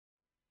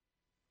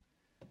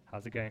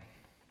How's it going?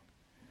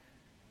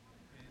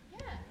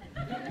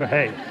 Oh,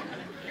 hey.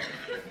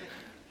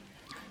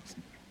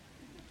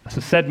 As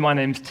I said, my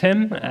name's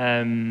Tim,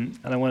 and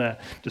I want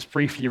to just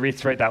briefly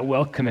reiterate that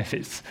welcome if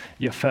it's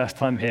your first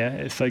time here.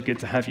 It's so good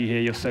to have you here.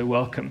 You're so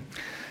welcome.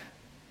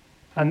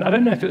 And I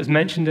don't know if it was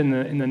mentioned in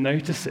the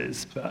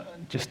notices,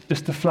 but just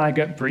to flag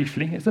up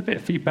briefly, is there a bit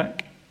of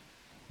feedback?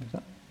 Is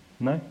that?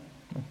 No?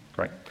 Oh,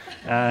 great.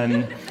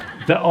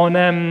 That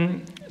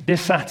on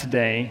this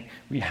Saturday,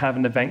 we have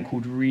an event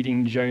called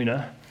Reading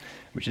Jonah,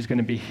 which is going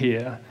to be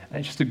here. And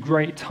it's just a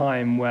great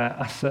time where,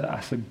 as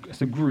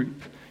a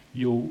group,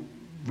 you'll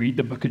read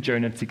the book of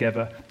Jonah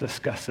together,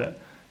 discuss it.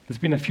 There's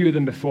been a few of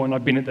them before, and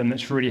I've been at them.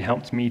 That's really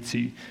helped me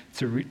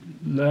to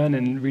learn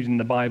and read in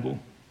the Bible.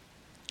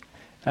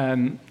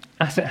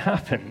 As it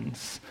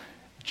happens,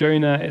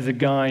 Jonah is a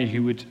guy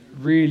who would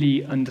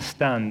really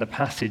understand the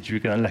passage we're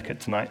going to look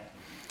at tonight.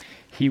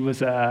 He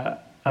was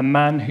a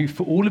man who,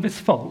 for all of his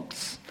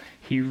faults,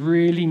 he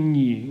really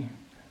knew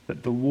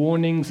that the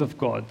warnings of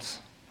God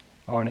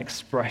are an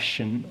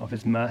expression of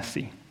his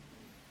mercy.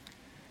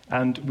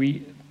 And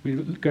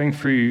we're going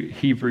through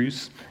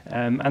Hebrews,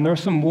 and there are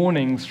some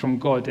warnings from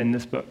God in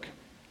this book,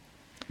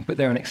 but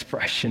they're an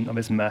expression of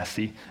his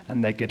mercy,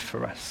 and they're good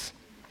for us.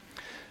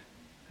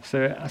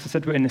 So, as I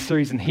said, we're in a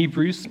series in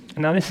Hebrews, and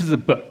now this is a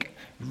book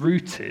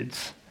rooted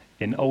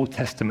in Old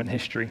Testament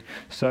history.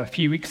 So a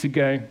few weeks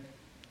ago,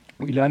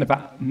 we learned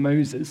about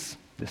Moses,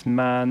 this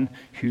man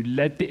who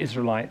led the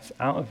Israelites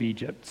out of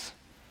Egypt,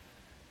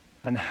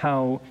 and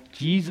how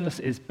Jesus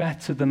is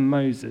better than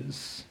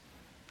Moses,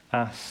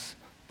 as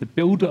the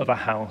builder of a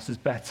house is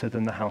better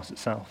than the house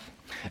itself.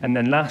 And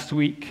then last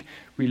week,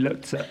 we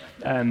looked at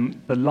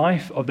the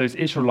life of those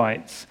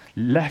Israelites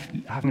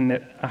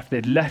after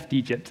they'd left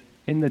Egypt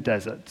in the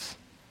desert,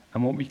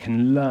 and what we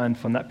can learn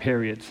from that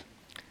period.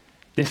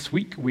 This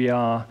week,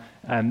 the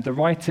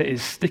writer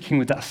is sticking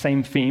with that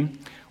same theme.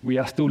 We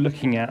are still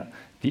looking at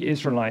the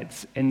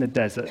Israelites in the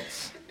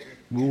deserts.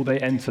 Will they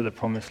enter the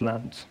promised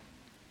land?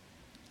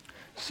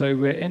 So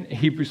we're in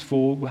Hebrews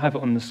 4. We'll have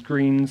it on the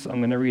screens. I'm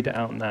going to read it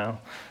out now.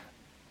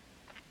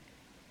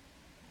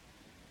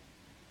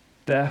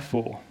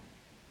 Therefore,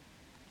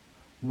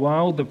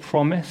 while the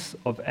promise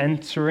of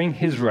entering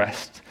his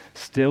rest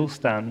still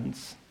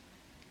stands,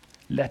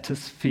 let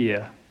us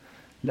fear,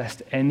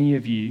 lest any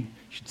of you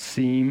should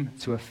seem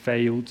to have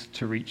failed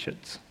to reach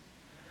it.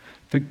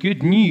 For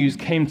good news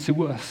came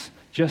to us,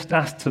 just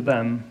as to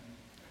them,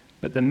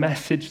 but the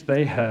message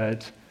they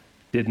heard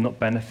did not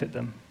benefit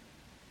them,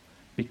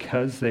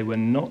 because they were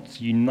not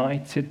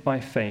united by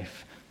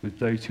faith with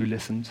those who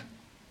listened.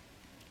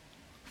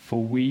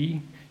 For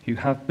we who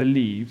have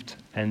believed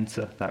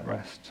enter that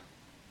rest.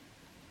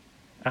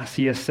 As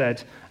he has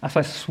said, as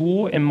I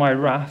swore in my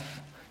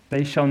wrath,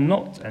 they shall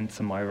not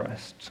enter my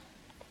rest,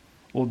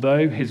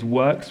 although his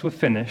works were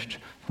finished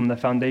from the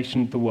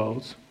foundation of the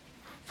world.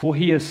 For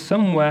he has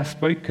somewhere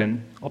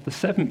spoken of the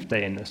seventh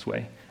day in this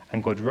way,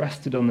 and God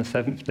rested on the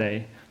seventh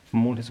day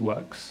from all his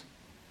works.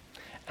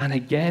 And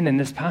again in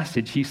this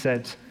passage he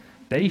said,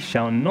 they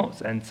shall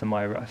not enter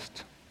my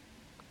rest.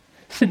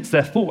 Since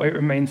therefore it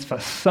remains for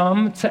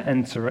some to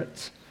enter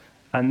it,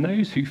 and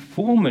those who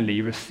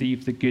formerly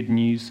received the good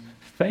news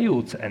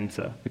failed to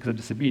enter because of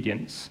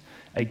disobedience,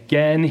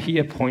 again he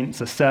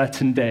appoints a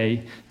certain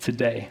day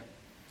today,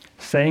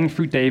 saying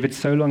through David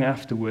so long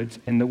afterwards,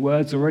 in the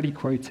words already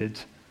quoted,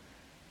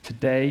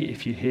 today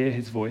if you hear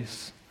his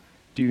voice,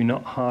 do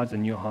not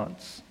harden your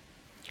hearts.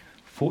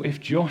 For if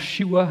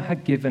Joshua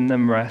had given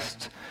them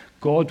rest,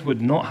 God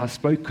would not have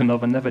spoken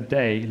of another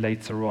day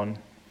later on.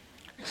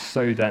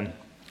 So then,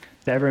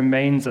 there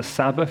remains a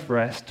Sabbath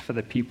rest for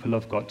the people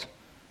of God.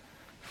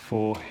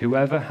 For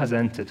whoever has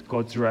entered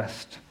God's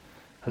rest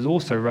has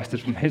also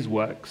rested from his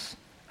works,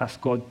 as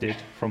God did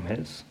from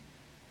his.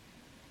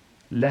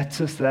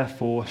 Let us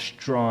therefore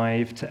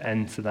strive to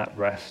enter that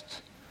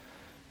rest,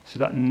 so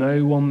that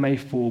no one may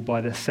fall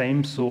by the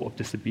same sort of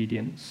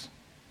disobedience.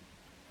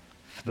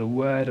 For the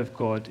word of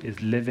God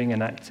is living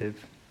and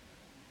active,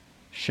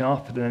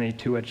 sharper than any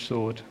two-edged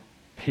sword,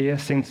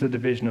 piercing to the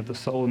division of the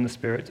soul and the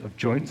spirit, of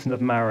joints and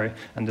of marrow,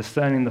 and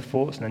discerning the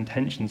thoughts and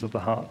intentions of the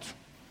heart.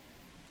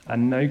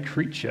 And no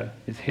creature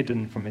is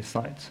hidden from his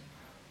sight,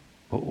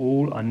 for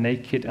all are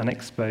naked and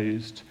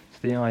exposed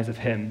to the eyes of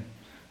him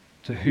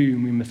to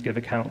whom we must give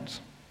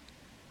account.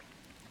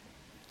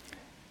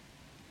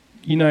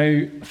 You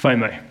know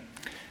FOMO.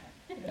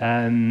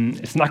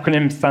 It's an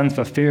acronym, stands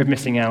for fear of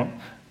missing out,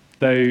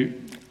 though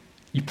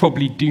you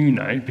probably do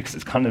know because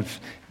it's kind of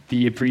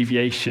the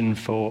abbreviation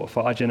for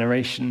our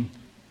generation.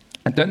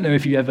 I don't know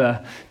if you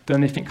ever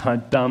done anything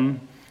kind of dumb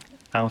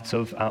out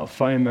of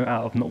FOMO,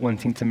 out of not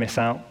wanting to miss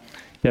out.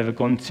 You ever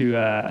gone to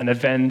an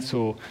event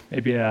or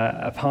maybe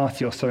a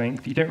party or something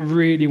that you don't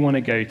really want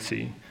to go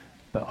to,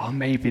 but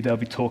maybe they'll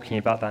be talking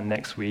about that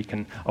next week,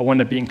 and I want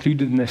to be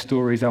included in their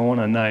stories, I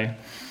want to know.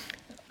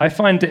 I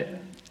find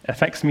it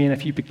affects me in a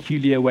few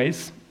peculiar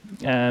ways.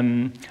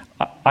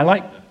 I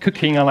like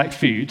cooking, I like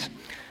food,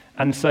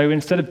 and so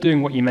instead of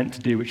doing what you're meant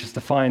to do, which is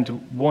to find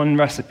one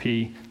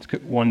recipe to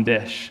cook one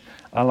dish,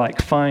 I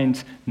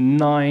find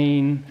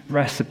 9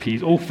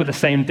 recipes, all for the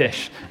same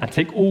dish, and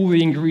take all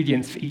the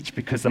ingredients for each,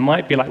 because there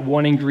might be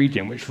one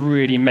ingredient which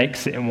really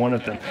makes it in one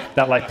of them.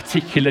 That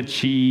particular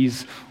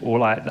cheese, or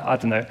I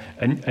don't know,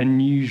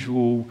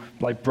 unusual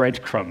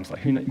breadcrumbs.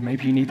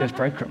 Maybe you need those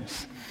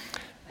breadcrumbs.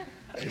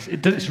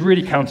 It's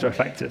really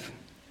counter-effective.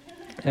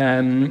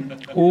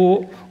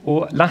 Or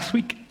last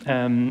week,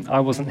 I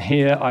wasn't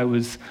here. I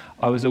was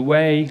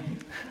away.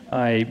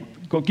 I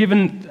got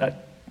given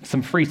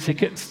some free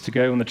tickets to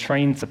go on the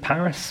train to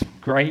Paris.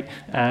 Great.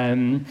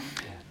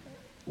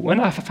 When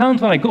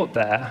I got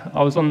there,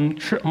 I was on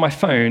my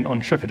phone on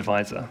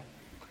TripAdvisor,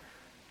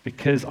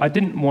 because I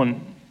didn't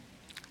want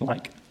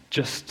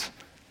just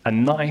a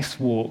nice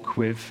walk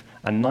with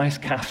a nice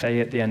cafe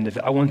at the end of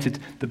it. I wanted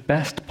the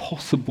best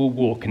possible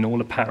walk in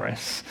all of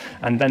Paris,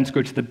 and then to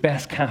go to the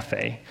best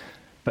cafe,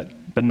 but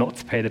not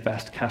to pay the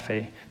best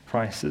cafe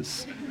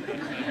prices.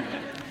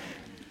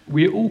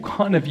 We're all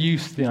kind of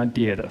used to the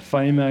idea that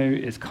FOMO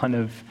is kind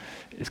of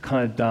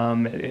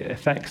dumb. It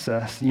affects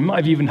us. You might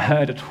have even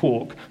heard a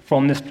talk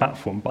from this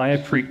platform by a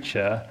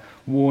preacher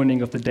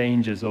warning of the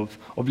dangers of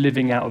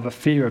living out of a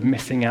fear of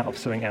missing out of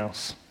something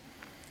else.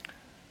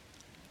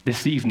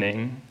 This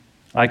evening,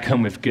 I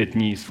come with good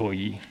news for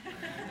you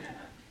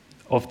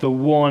of the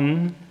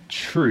one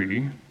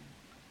true,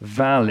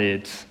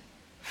 valid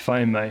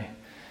FOMO.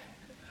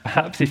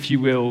 Perhaps, if you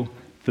will,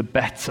 the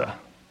better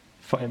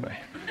FOMO.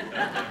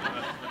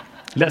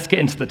 Let's get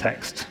into the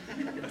text.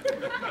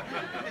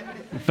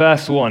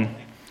 Verse 1.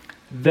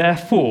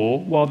 Therefore,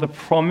 while the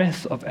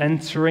promise of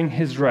entering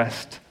his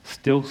rest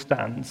still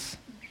stands,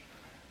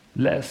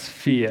 let us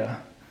fear,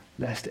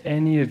 lest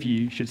any of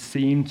you should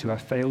seem to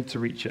have failed to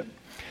reach it.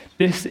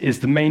 This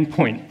is the main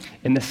point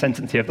in this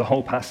sentence here of the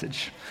whole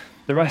passage.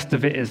 The rest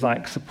of it is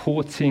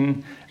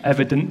supporting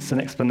evidence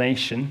and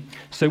explanation.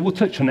 So we'll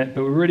touch on it,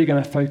 but we're really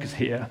going to focus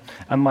here.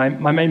 And my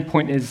main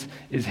point is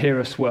here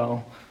as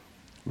well.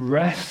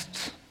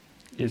 Rest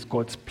is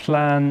God's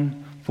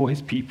plan for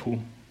his people.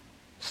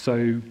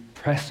 So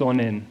press on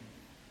in,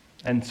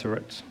 enter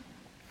it.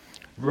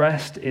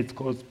 Rest is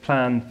God's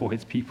plan for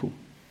his people.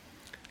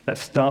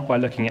 Let's start by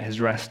looking at his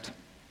rest.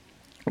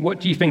 What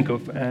do you think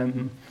of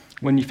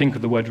when you think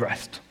of the word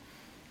rest?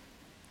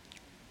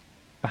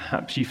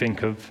 Perhaps you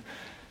think of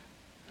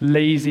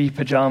lazy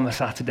pajama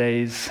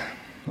Saturdays,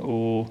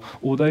 or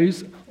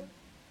those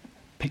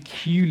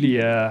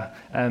peculiar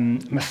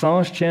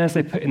massage chairs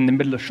they put in the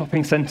middle of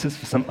shopping centres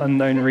for some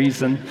unknown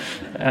reason.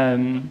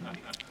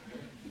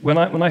 When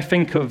I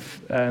think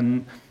of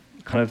kind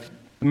of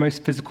the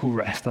most physical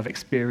rest I've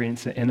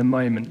experienced in a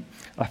moment,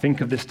 I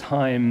think of this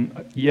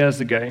time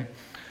years ago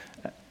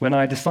when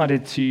I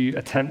decided to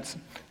attempt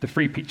the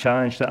 3 Peak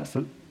Challenge. That's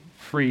the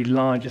 3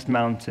 largest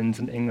mountains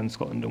in England,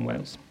 Scotland, and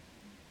Wales.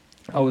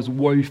 I was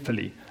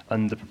woefully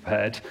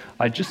underprepared.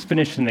 I just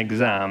finished an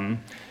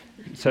exam,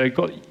 so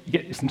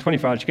it's in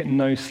 24 hours, you get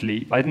no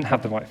sleep. I didn't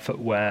have the right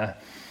footwear.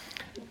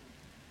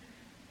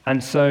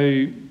 And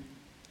so,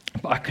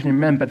 but I can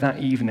remember that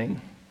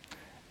evening,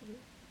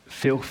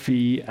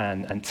 filthy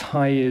and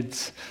tired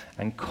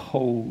and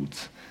cold,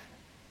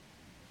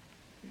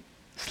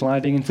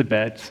 sliding into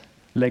bed,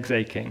 legs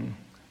aching,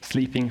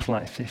 sleeping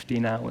for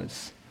 15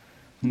 hours,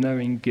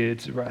 knowing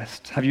good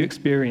rest. Have you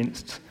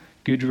experienced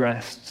good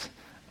rest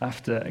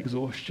after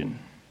exhaustion?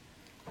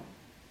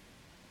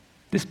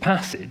 This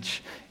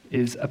passage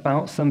is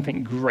about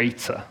something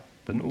greater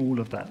than all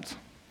of that,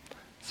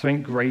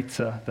 something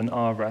greater than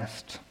our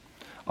rest.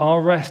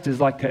 Our rest is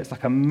it's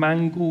like a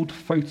mangled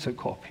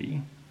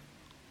photocopy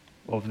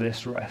of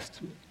this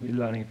rest we're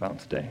learning about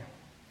today.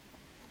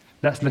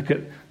 Let's look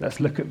at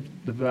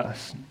the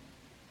verse.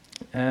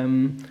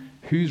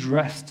 Whose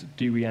rest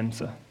do we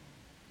enter?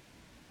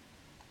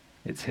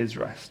 It's his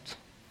rest.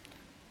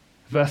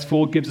 Verse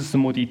 4 gives us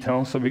some more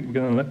details, so we're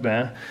going to look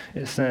there.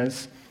 It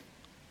says,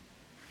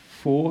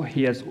 "For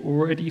he has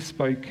already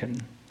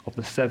spoken of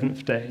the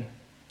 7th day,"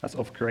 that's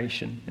of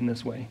creation, in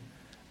this way,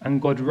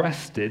 "and God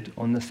rested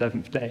on the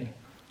 7th day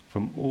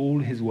from all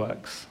his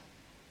works."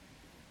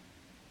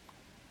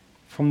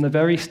 From the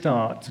very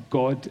start,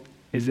 God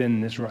is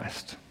in this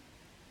rest.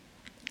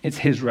 It's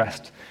his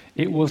rest.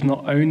 It was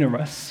not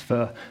onerous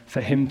for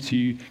him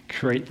to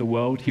create the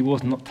world. He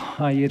was not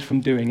tired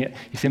from doing it.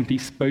 He simply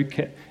spoke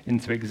it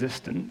into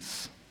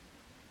existence.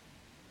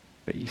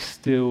 But he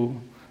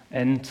still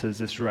enters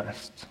this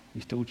rest. He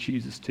still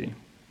chooses to.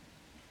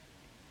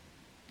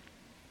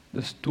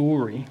 The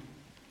story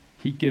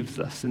he gives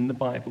us in the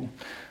Bible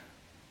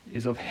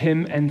is of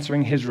him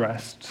entering his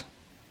rest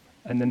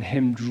and then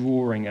him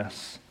drawing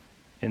us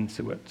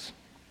into it.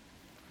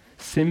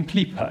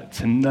 Simply put,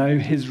 to know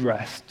his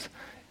rest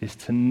is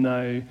to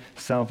know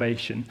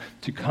salvation,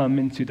 to come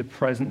into the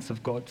presence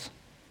of God,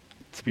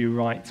 to be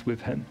right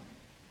with him.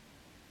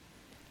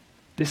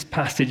 This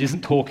passage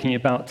isn't talking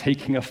about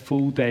taking a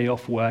full day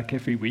off work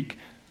every week,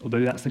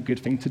 although that's a good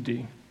thing to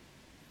do.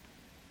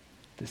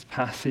 This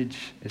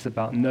passage is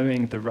about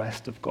knowing the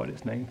rest of God.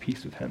 It's knowing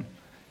peace with him,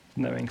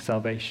 knowing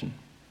salvation.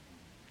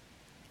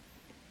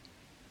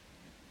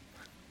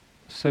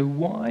 So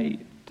why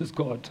does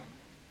God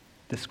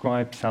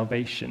describes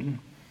salvation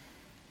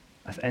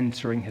as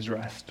entering his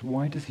rest,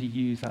 why does he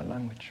use that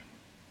language?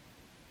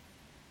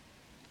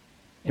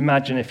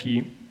 Imagine if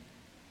you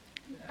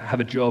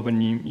have a job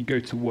and you go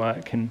to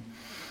work and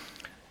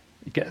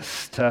it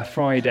gets to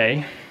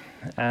Friday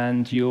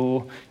and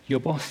your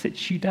boss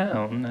sits you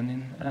down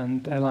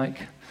and they're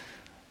like,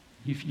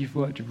 you've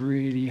worked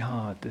really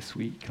hard this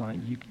week. Like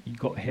you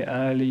got here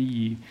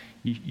early,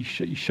 you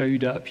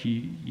showed up,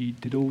 you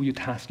did all your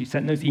tasks, you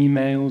sent those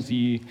emails,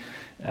 you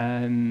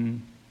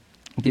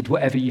did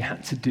whatever you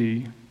had to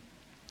do.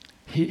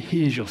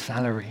 Here's your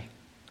salary.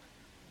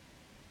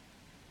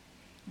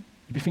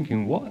 You'd be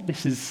thinking, what do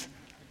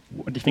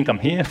you think I'm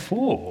here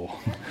for?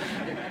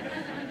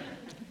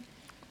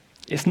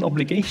 It's an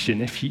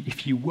obligation.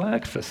 If you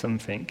work for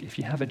something, if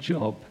you have a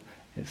job,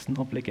 it's an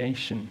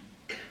obligation.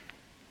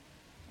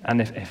 And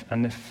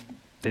if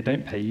they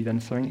don't pay you, then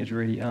something is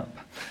really up.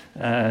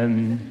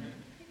 When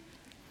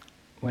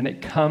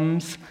it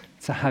comes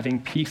to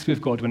having peace with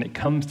God, when it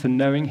comes to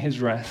knowing his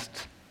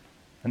rest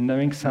and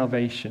knowing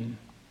salvation,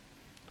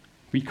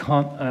 we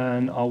can't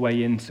earn our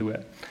way into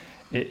it.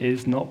 It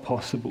is not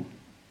possible.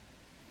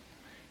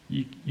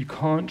 You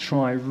can't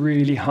try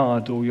really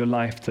hard all your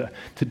life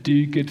to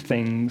do good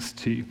things,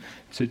 to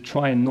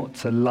try and not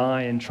to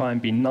lie and try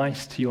and be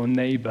nice to your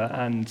neighbor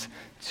and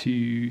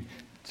to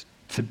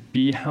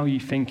be how you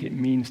think it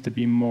means to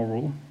be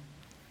moral.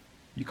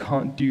 You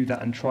can't do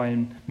that and try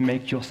and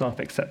make yourself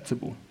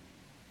acceptable.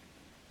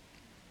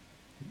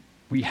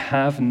 We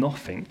have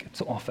nothing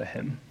to offer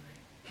him.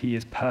 He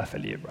is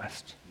perfectly at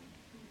rest.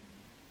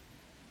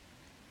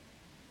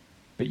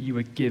 But you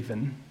are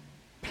given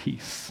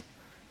peace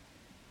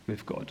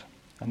with God,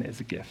 and it is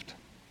a gift.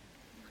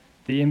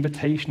 The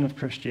invitation of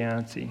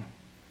Christianity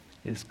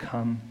is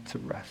come to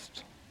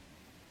rest,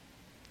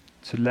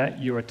 to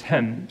let your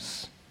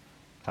attempts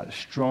at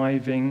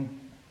striving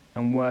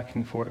and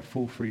working for it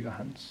fall through your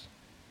hands.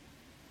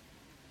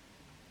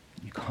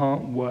 You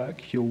can't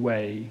work your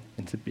way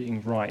into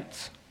being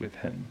right with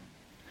him.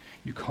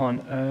 You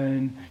can't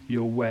earn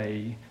your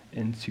way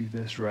into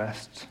this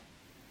rest.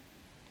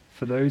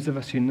 For those of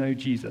us who know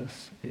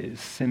Jesus, it is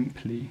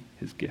simply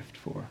his gift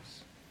for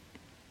us.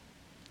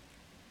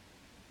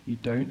 You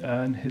don't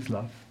earn his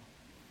love.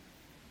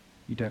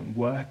 You don't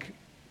work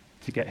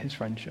to get his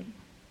friendship.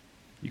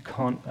 You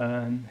can't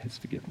earn his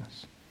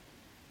forgiveness.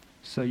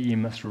 So you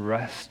must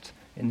rest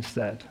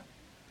instead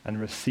and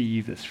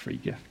receive this free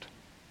gift.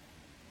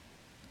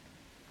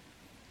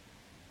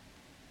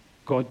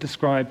 God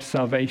describes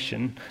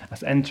salvation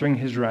as entering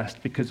his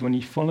rest because when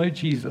you follow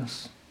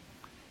Jesus,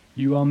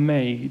 you are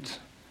made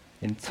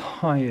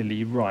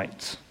entirely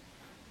right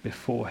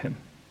before him.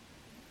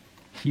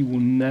 He will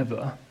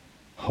never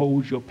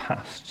hold your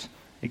past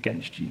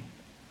against you.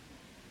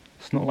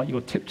 It's not like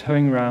you're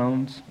tiptoeing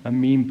around a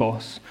mean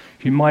boss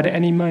who might at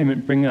any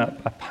moment bring up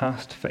a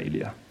past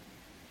failure.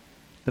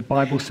 The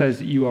Bible says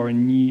that you are a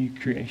new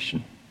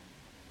creation.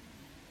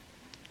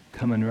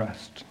 Come and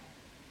rest.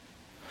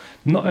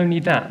 Not only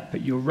that,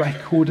 but your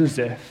record as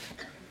if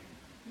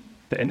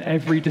that in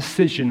every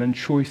decision and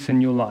choice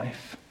in your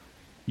life,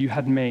 you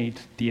had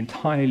made the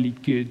entirely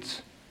good,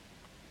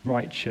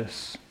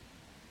 righteous,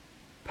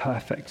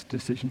 perfect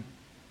decision.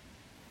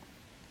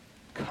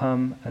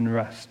 Come and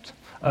rest.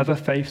 Other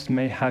faiths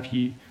may have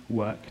you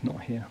work,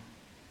 not here.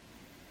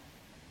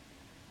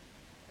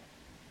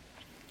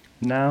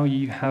 Now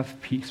you have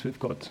peace with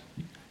God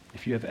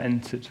if you have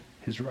entered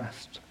his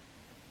rest.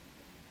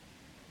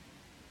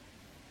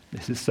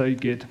 This is so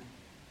good.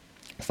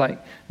 It's like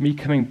me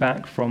coming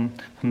back from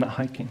that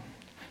hiking,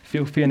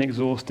 filthy and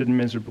exhausted and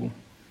miserable.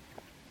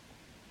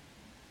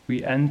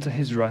 We enter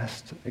his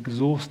rest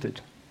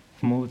exhausted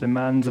from all the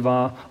demands of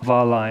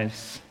our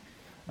lives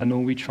and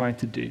all we try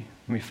to do, and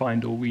we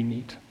find all we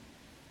need.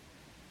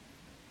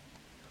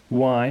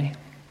 Why?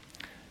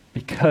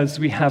 Because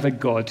we have a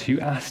God who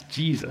asked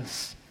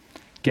Jesus,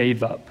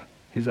 gave up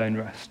his own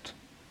rest.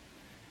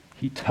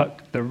 He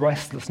took the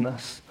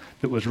restlessness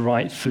that was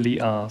rightfully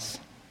ours,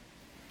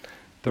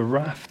 the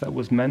wrath that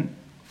was meant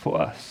for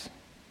us.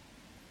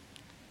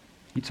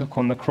 He took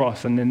on the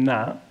cross and in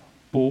that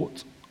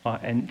bought our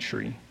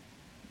entry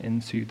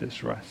into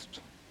this rest.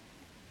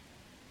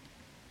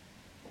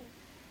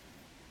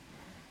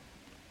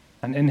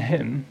 And in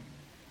him,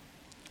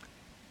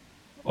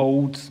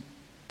 old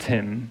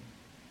Tim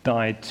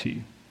died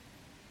too.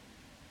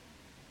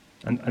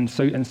 And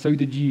so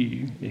did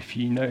you, if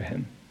you know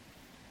him.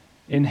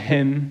 In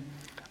him,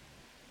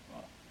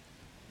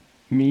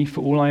 me,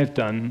 for all I have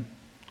done,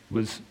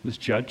 was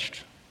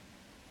judged,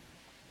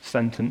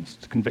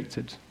 sentenced,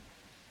 convicted,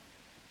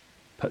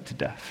 put to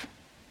death.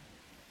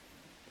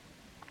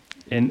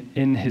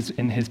 In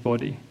his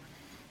body,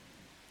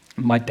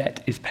 my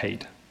debt is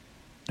paid.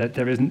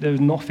 There is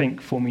nothing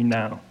for me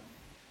now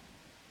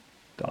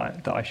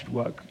that I should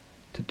work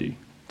to do,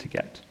 to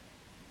get.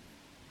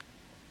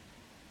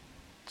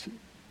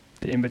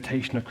 The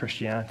invitation of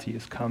Christianity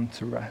has come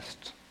to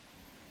rest.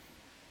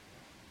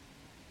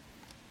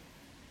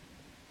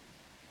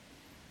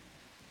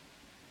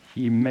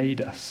 He made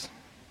us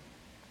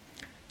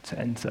to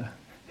enter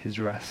his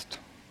rest.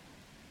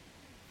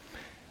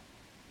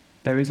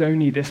 There is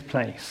only this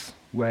place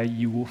where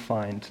you will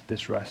find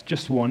this rest.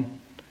 Just one.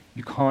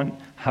 You can't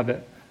have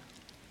it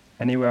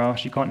anywhere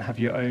else. You can't have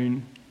your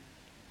own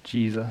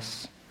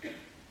Jesus.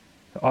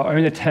 Our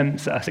own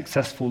attempts at a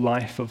successful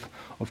life of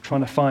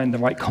trying to find the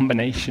right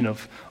combination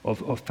of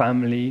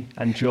family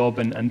and job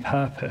and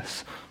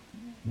purpose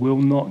will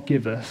not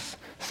give us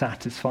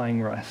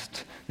satisfying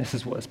rest. This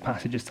is what this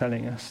passage is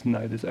telling us.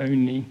 No, there's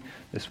only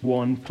this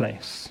one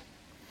place.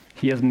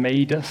 He has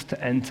made us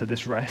to enter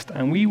this rest,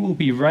 and we will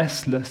be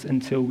restless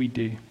until we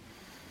do.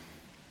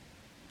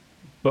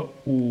 But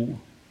all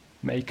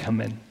may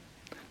come in.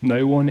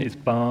 No one is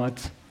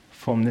barred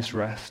from this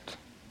rest.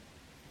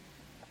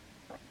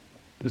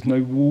 There's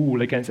no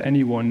wall against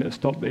anyone that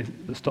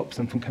stops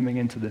them from coming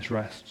into this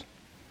rest.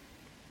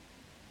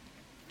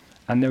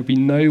 And there will be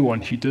no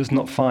one who does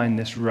not find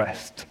this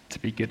rest to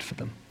be good for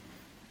them.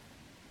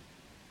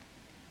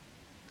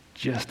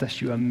 Just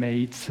as you are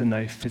made to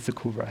know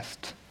physical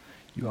rest,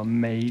 you are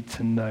made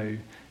to know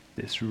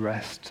this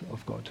rest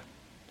of God,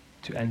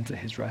 to enter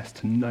his rest,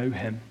 to know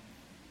him,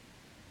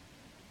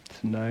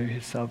 to know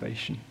his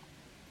salvation,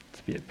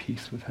 to be at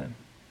peace with him.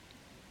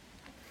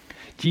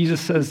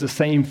 Jesus says the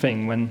same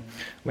thing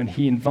when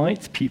he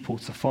invites people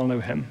to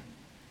follow him.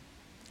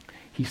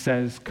 He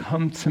says,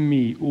 "Come to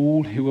me,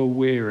 all who are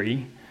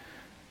weary,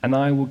 and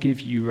I will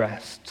give you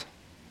rest.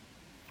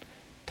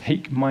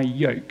 Take my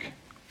yoke,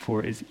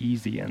 for it is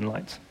easy and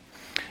light."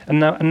 And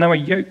now a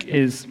yoke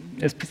is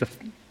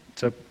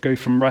to go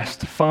from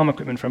rest to farm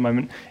equipment for a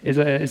moment,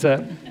 it's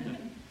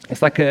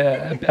like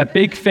a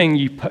big thing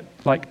you put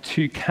like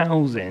two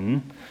cows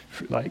in,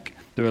 like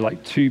there are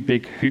like two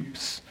big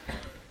hoops,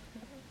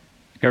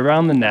 go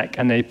around the neck,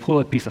 and they pull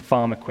a piece of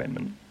farm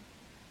equipment.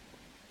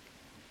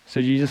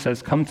 So Jesus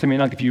says, "Come to me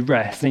and I'll give you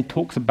rest." And he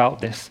talks about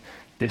this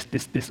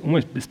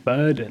almost this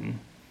burden,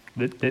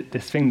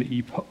 this thing that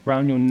you put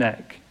around your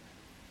neck.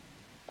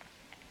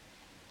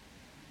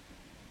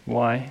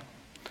 Why?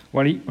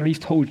 What he's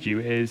told you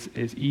is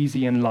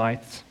easy and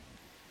light,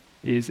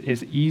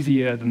 is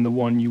easier than the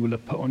one you will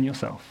have put on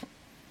yourself.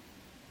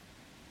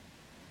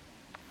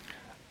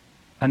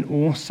 And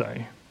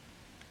also,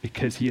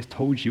 because he has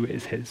told you it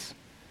is his.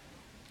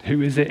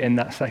 Who is it in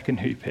that second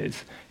hoop?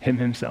 Is him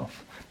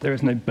himself. There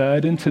is no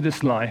burden to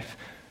this life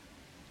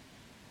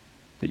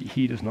that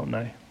he does not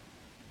know.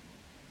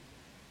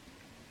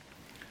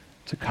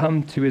 To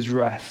come to his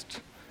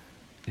rest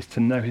is to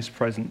know his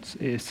presence,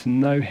 is to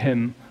know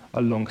him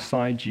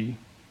alongside you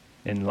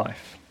in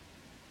life.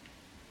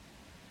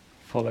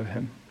 Follow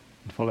him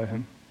and follow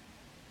him.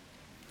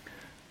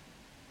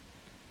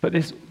 But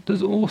this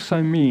does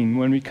also mean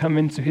when we come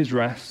into his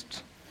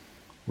rest,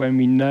 when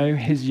we know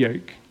his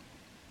yoke,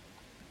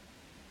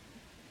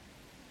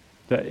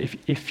 that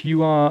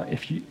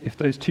if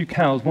those two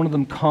cows, one of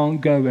them can't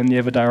go in the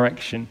other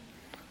direction,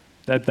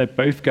 they're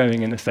both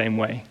going in the same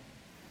way.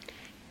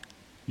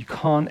 You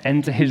can't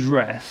enter his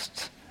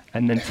rest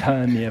and then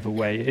turn the other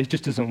way. It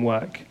just doesn't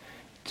work.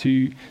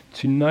 To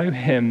know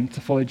him, to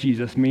follow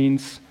Jesus,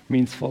 means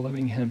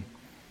following him.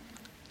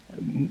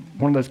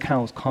 One of those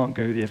cows can't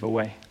go the other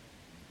way.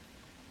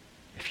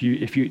 If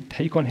you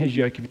take on his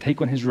yoke, if you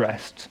take on his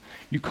rest,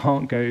 you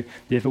can't go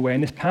the other way. In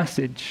this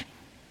passage,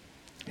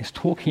 it's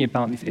talking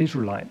about these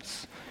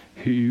Israelites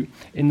who,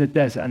 in the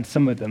desert, and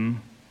some of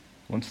them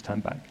want to turn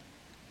back.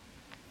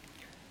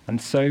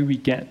 And so we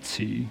get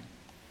to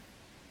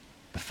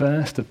the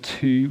first of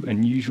two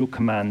unusual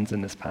commands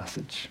in this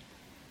passage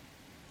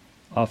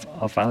of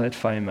valid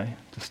FOMO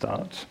to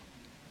start.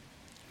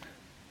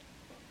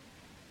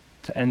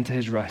 To enter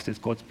his rest is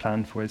God's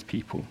plan for his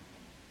people.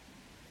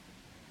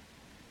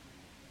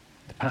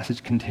 The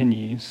passage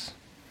continues,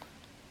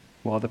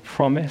 while the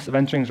promise of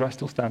entering his rest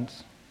still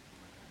stands.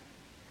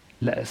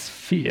 Let us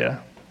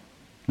fear,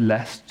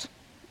 lest,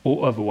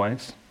 or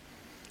otherwise,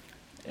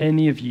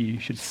 any of you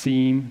should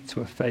seem to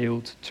have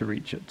failed to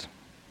reach it.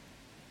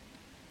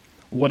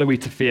 What are we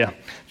to fear?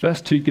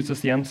 Verse 2 gives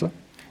us the answer.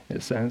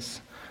 It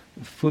says,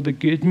 "For the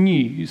good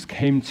news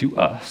came to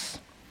us,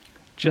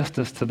 just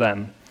as to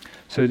them."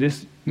 So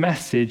this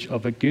message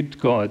of a good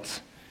God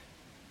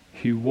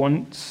who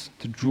wants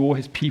to draw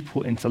his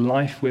people into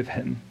life with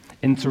him,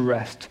 into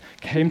rest,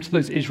 came to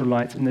those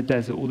Israelites in the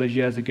desert all those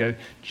years ago,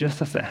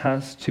 just as it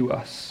has to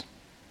us.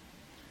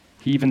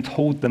 He even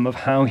told them of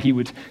how he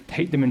would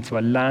take them into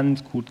a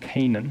land called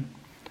Canaan,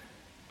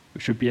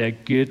 which would be a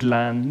good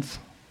land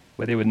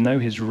where they would know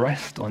his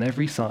rest on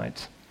every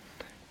side.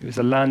 It was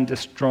a land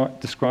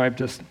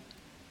described as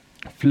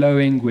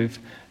flowing with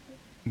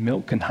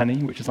milk and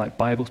honey, which is like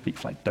Bible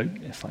speaks like dope.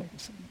 It's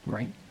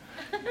great.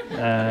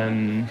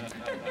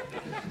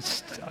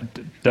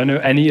 Don't know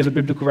any other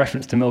biblical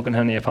reference to milk and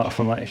honey apart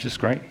from it's just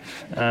great.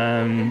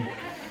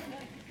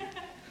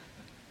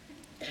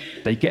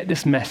 They get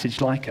this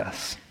message like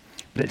us,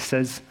 but it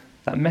says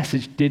that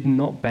message did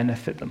not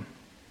benefit them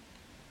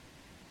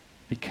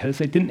because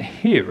they didn't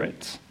hear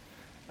it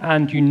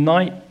and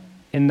unite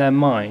in their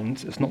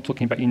minds. It's not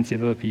talking about unity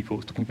of other people,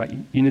 it's talking about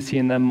unity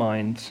in their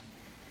minds,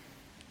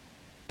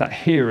 that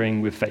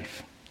hearing with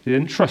faith. They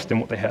didn't trust in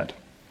what they heard.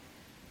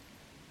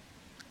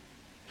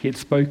 He had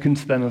spoken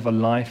to them of a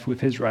life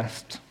with his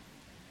rest,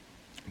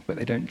 but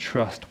they don't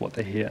trust what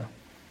they hear.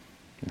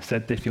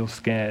 Instead, they feel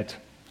scared,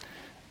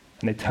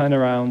 and they turn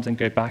around and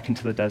go back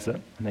into the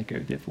desert, and they go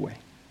the other way.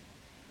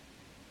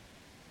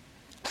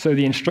 So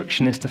the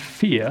instruction is to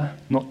fear,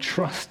 not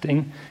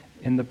trusting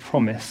in the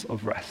promise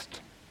of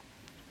rest,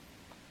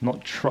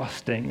 not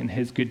trusting in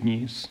his good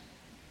news.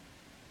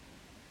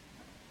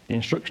 The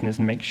instruction is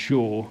make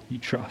sure you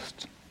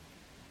trust.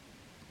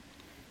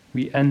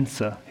 We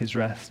enter his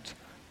rest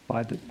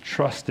by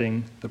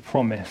trusting the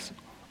promise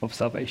of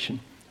salvation.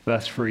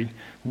 Verse 3,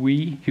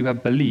 we who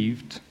have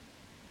believed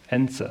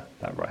enter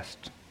that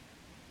rest.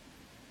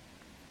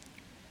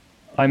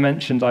 I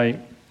mentioned I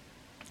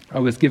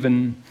was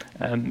given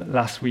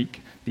last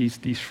week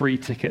these free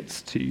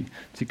tickets to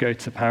go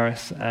to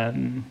Paris.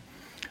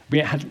 We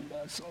had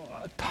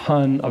a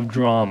ton of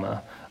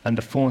drama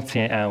under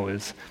 48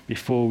 hours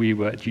before we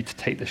were due to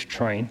take this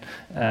train.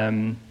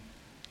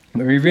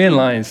 But we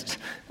realized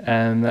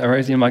that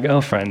Rosie, my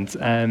girlfriend,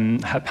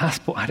 her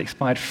passport had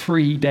expired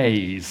 3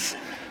 days.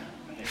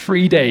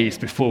 3 days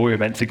before we were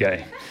meant to go.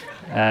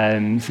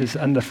 This is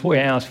under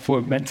 48 hours before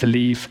we were meant to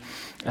leave.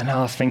 And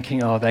I was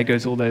thinking, oh, there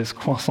goes all those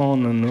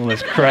croissants and all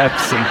those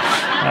crepes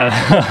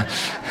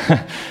and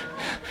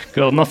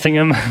good old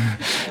Nottingham.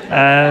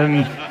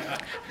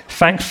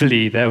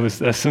 Thankfully, there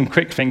was some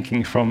quick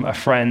thinking from a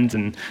friend,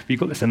 and we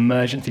got this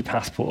emergency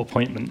passport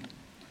appointment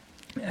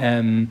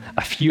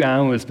a few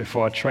hours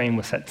before our train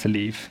was set to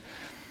leave.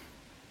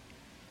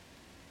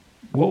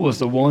 What was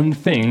the one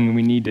thing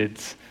we needed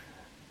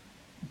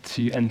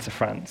to enter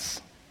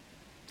France?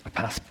 A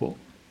passport.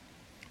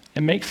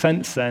 It makes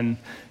sense then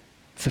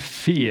to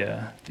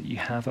fear that you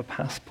have a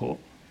passport,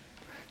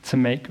 to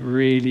make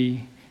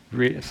really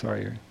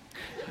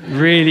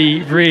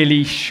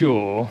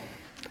sure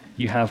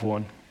you have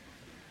one.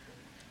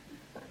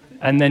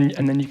 And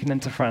then you can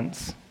enter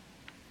France.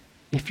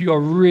 If you are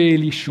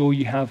really sure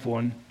you have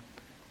one,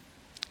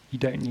 you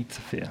don't need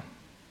to fear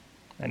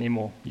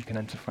anymore. You can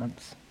enter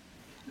France.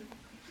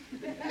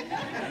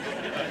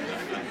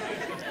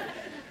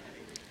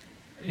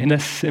 In a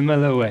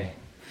similar way,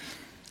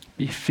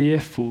 be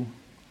fearful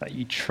that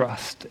you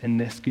trust in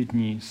this good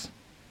news,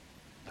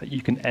 that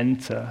you can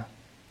enter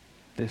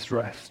this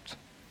rest.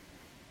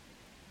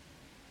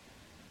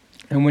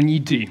 And when you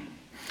do,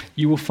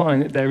 you will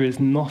find that there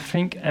is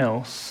nothing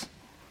else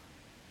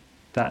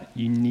that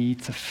you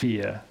need to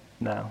fear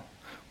now.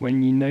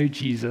 When you know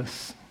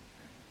Jesus,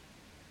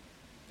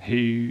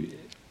 who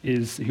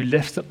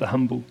lifts up the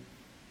humble,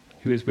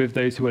 who is with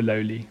those who are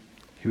lowly,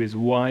 who is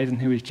wise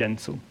and who is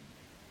gentle,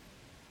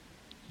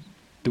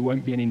 there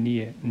won't be any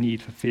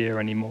need for fear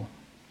anymore.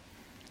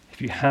 If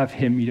you have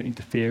him, you don't need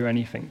to fear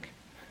anything.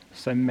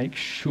 So make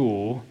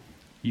sure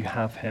you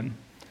have him.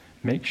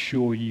 Make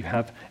sure you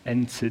have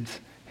entered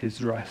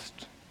his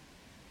rest.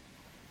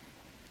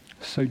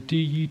 So do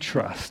you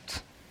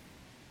trust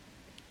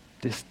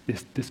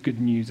this good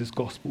news, this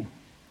gospel?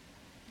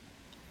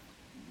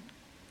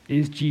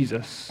 Is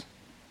Jesus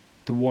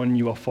the one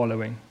you are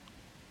following?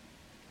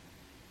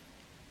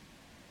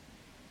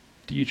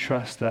 Do you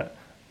trust that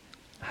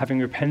having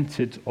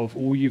repented of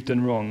all you've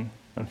done wrong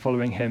and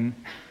following him,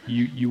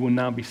 you will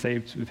now be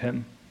saved with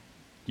him?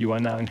 You are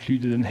now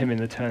included in him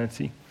in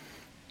eternity.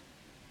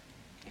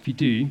 If you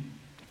do,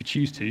 if you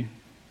choose to,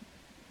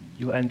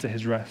 you'll enter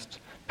his rest.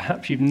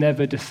 Perhaps you've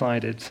never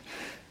decided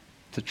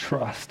to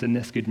trust in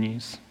this good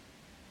news.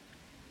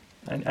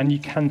 And you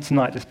can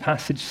tonight. This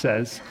passage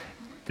says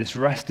this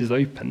rest is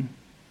open.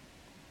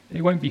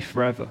 It won't be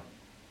forever.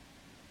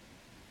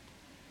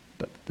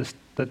 But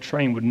the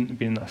train wouldn't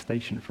be in that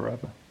station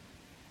forever.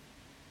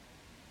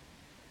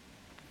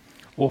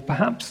 Or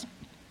perhaps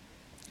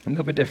a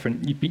little bit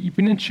different. You've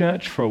been in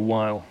church for a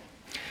while.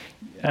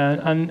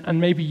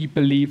 And maybe you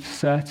believe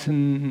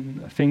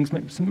certain things,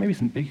 maybe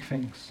some big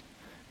things.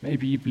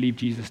 Maybe you believe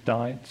Jesus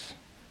died,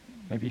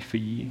 maybe for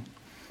you.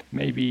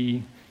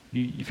 Maybe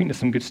you think there's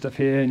some good stuff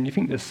here, and you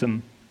think there's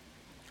some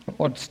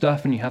odd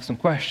stuff, and you have some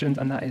questions,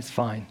 and that is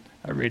fine.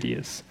 That really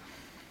is.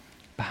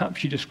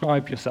 Perhaps you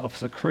describe yourself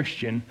as a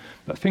Christian,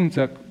 but things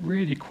are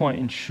really quite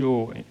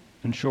unsure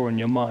in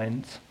your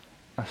mind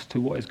as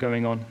to what is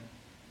going on.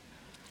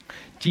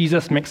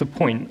 Jesus makes a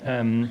point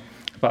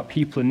about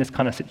people in this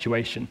kind of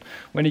situation.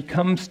 When he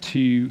comes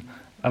to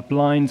a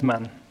blind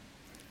man,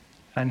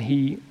 and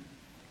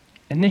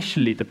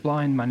initially the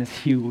blind man is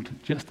healed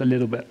just a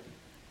little bit,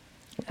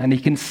 and he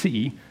can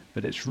see,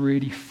 but it's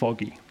really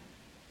foggy.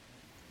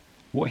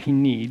 What he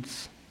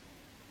needs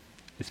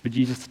is for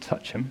Jesus to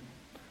touch him,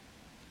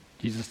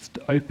 Jesus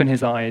to open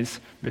his eyes,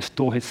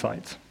 restore his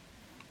sight,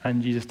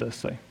 and Jesus does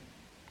so.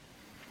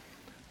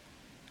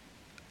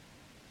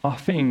 Are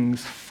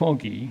things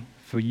foggy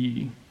for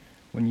you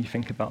when you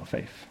think about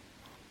faith?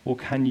 Or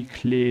can you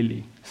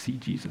clearly see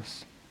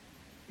Jesus?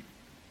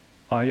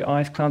 Are your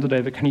eyes clouded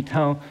over? Can you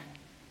tell?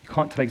 You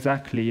can't tell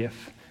exactly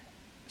if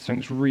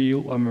something's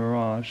real or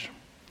mirage.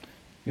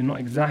 You're not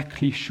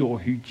exactly sure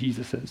who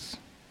Jesus is.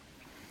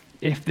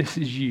 If this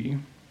is you,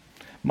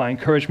 My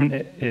encouragement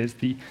is,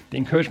 the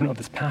encouragement of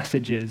this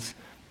passage is,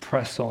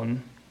 press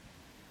on.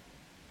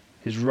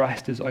 His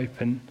rest is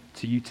open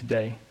to you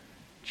today.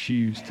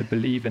 Choose to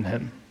believe in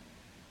him.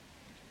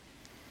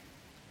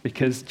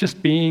 Because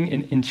just being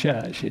in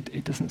church,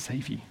 it doesn't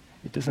save you.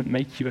 It doesn't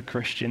make you a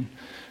Christian.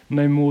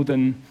 No more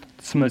than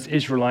some of those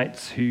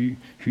Israelites who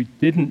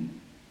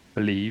didn't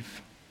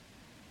believe.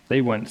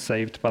 They weren't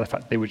saved by the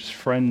fact they were just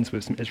friends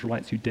with some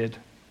Israelites who did.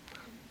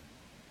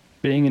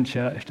 Being in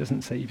church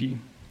doesn't save you.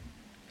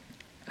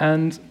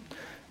 And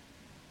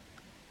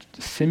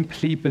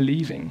simply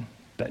believing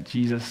that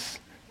Jesus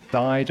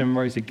died and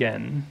rose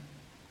again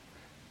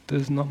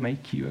does not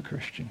make you a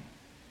Christian.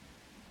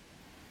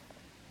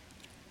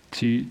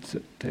 To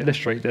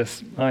illustrate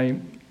this, I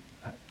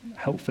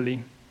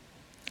helpfully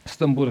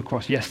stumbled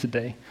across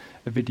yesterday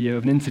a video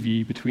of an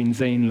interview between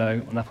Zane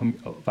Lowe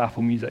of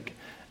Apple Music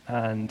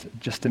and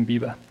Justin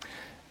Bieber.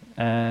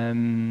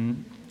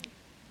 And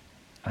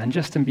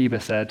Justin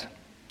Bieber said,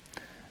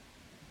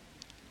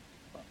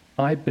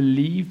 "I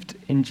believed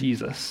in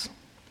Jesus,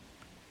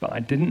 but I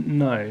didn't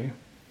know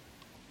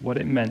what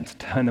it meant to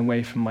turn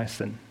away from my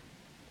sin.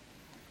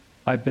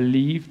 I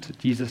believed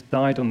Jesus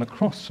died on the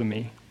cross for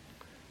me,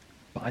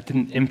 but I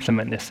didn't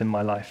implement this in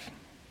my life."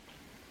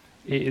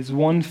 It is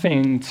one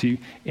thing to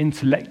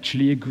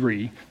intellectually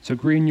agree, to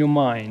agree in your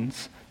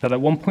minds that at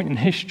one point in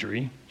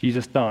history,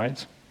 Jesus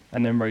died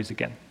and then rose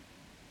again.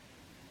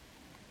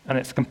 And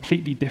it's a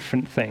completely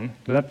different thing.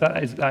 But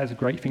that is a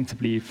great thing to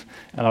believe,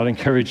 and I'd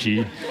encourage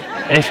you,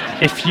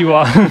 if you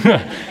are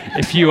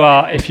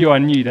if you are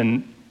new,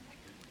 then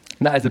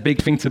that is a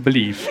big thing to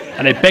believe,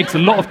 and it begs a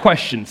lot of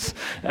questions.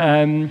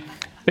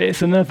 But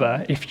it's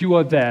another, if you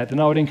are there,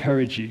 then I would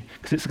encourage you,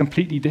 because it's a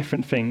completely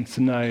different thing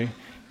to know,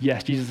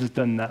 yes, Jesus has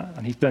done that,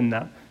 and he's done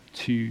that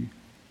to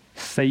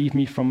save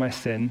me from my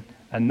sin,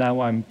 and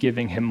now I'm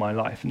giving him my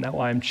life, and now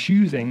I am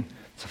choosing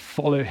to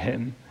follow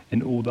him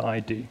in all that I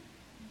do.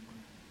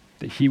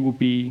 That he will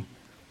be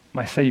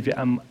my Savior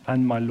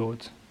and my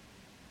Lord.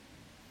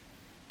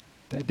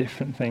 They're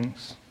different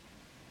things.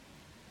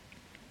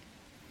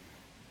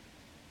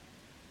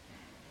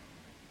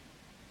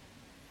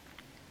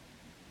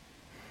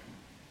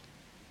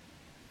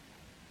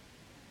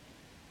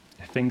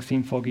 If things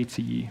seem foggy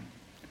to you,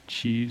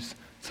 choose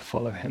to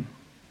follow him.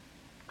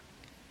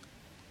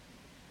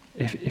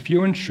 If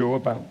you're unsure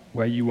about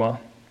where you are,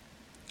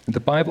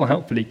 the Bible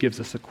helpfully gives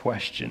us a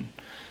question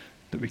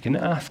that we can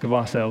ask of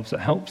ourselves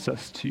that helps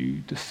us to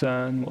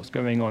discern what's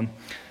going on.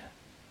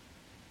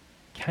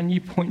 Can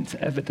you point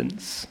to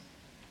evidence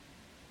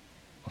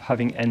of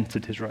having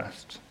entered his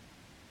rest?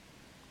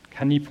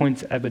 Can you point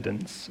to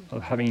evidence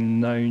of having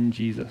known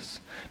Jesus?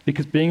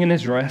 Because being in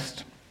his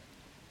rest,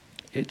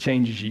 it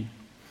changes you.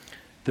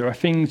 There are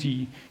things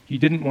you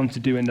didn't want to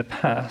do in the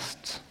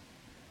past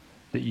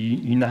that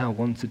you now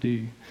want to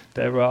do.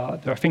 There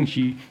are things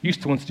you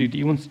used to want to do that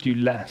you want to do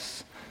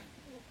less.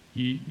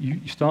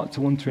 You start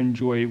to want to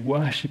enjoy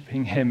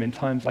worshipping him in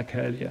times like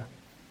earlier.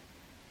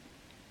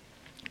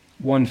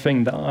 One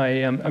thing that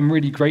I'm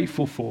really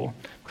grateful for,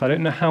 because I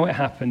don't know how it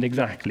happened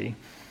exactly,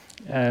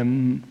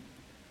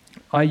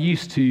 I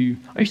used to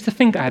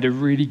think I had a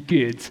really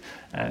good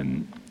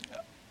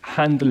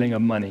handling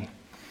of money.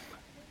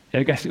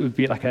 I guess it would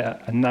be like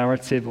a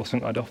narrative or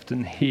something I'd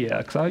often hear,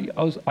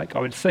 because I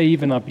would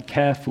save and I'd be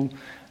careful,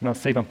 and I'd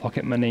save my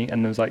pocket money,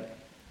 and there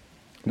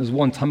was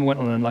one time I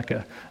went on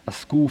a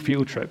school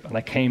field trip, and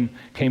I came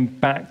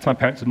back to my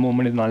parents with more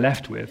money than I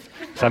left with.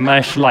 So I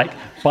managed to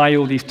buy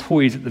all these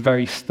toys at the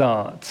very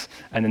start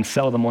and then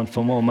sell them on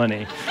for more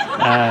money.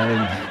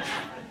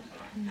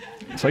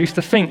 So I used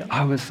to think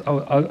I was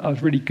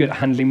really good at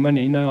handling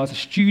money. I was a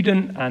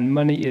student and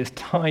money is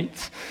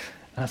tight.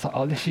 And I was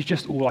like, this is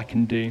just all I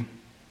can do.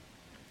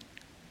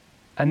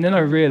 And then I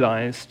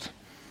realized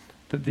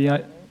that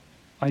the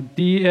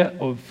idea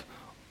of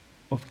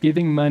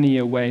giving money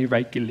away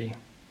regularly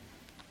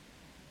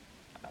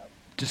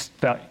just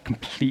felt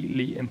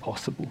completely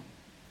impossible.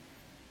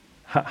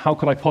 How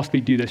could I possibly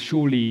do this?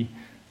 Surely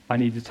I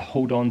needed to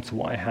hold on to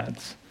what I had.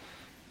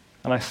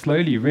 And I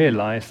slowly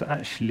realized that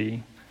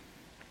actually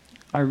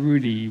I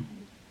really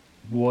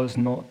was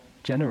not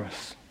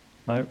generous.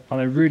 And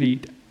I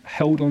really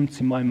held on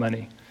to my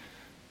money.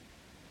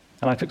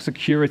 And I took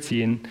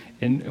security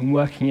in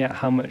working out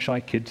how much I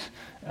could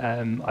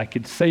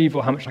save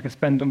or how much I could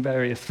spend on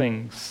various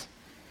things.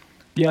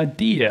 The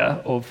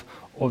idea of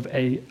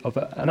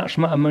an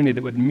actual amount of money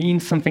that would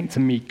mean something to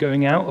me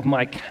going out of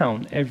my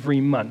account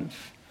every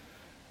month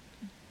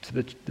to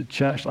the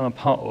church that I'm a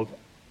part of,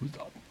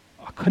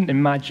 I couldn't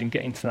imagine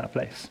getting to that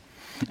place.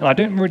 And I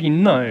don't really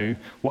know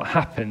what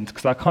happened,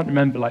 because I can't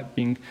remember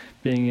being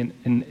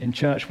in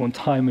church one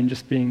time and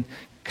just being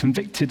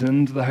convicted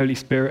under the Holy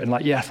Spirit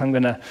and yes, I'm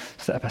going to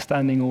set up a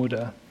standing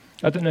order.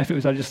 I don't know if it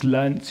was I just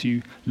learned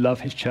to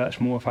love his church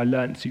more, if I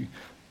learned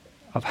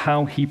of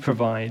how he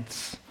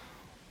provides,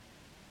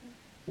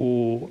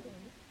 or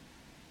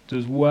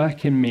does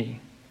work in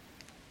me.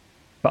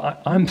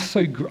 But I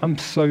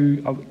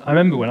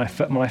remember when I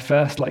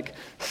first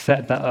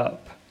set that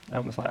up, I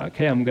was like,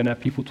 okay,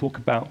 people talk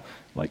about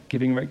like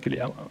giving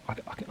regularly. I'm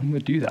going to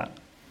do that.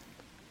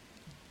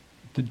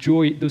 The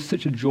joy, there's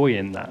such a joy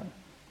in that.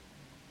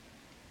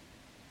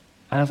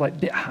 And I was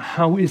like,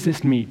 how is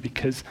this me?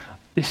 Because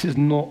this is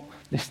not,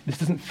 this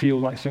doesn't feel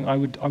like something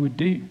I would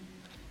do.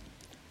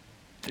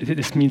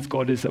 This means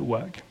God is at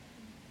work.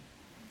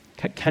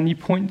 Can you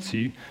point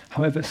to,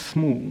 however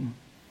small,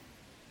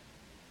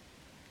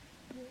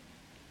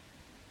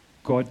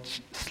 God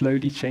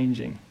slowly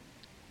changing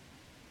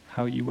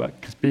how you work?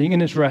 Because being in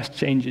his rest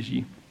changes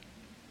you.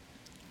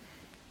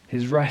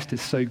 His rest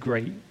is so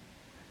great.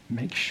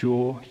 Make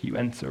sure you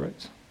enter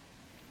it.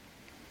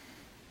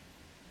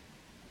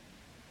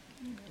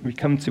 We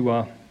come to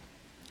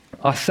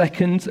our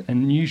second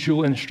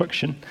unusual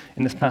instruction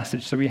in this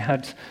passage. So we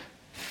had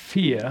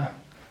fear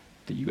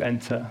that you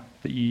enter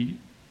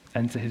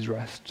his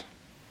rest.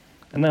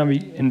 And now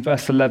in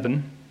verse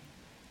 11,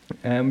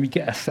 we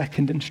get a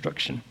second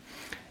instruction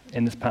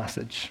in this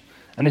passage.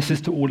 And this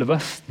is to all of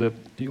us.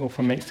 The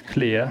author makes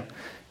clear.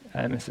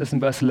 It says in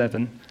verse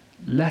 11,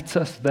 "Let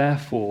us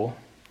therefore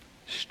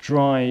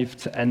strive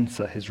to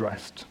enter his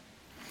rest."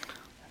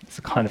 It's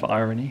a kind of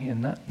irony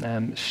in that.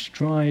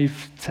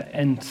 Strive to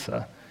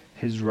enter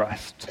his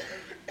rest.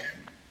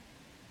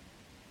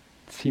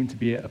 Seem to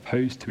be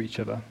opposed to each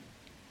other.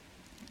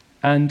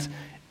 And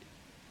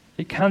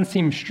it can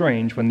seem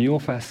strange when the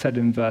author has said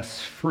in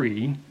verse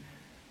 3,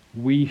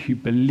 we who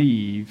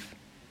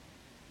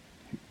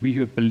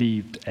have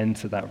believed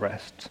enter that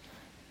rest.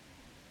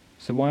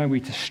 So why are we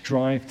to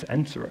strive to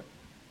enter it?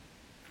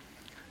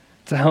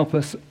 To help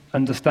us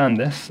understand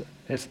this,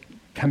 it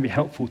can be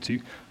helpful to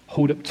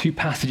hold up two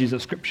passages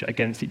of Scripture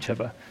against each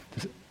other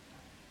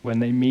when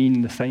they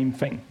mean the same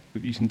thing,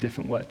 but using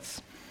different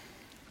words.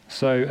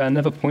 So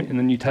another point in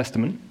the New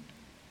Testament,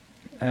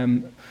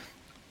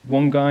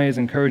 one guy is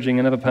encouraging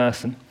another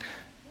person,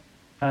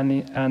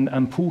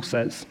 and Paul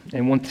says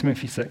in 1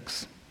 Timothy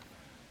 6,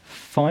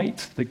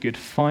 "Fight the good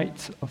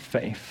fight of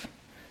faith.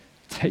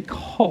 Take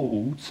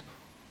hold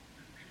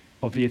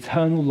of the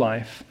eternal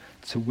life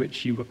to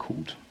which you were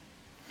called."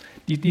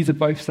 These are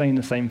both saying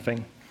the same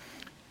thing.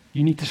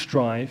 You need to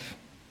strive.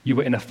 You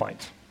were in a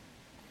fight.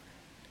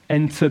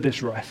 Enter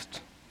this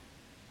rest.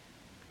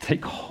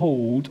 Take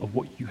hold of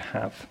what you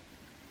have.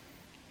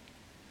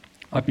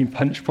 I've been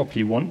punched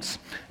properly once.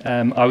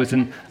 I was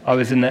in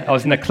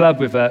a club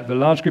with a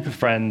large group of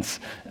friends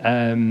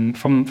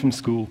from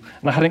school,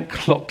 and I hadn't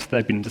clocked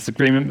there'd been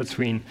disagreement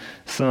between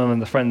some of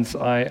the friends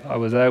I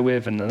was there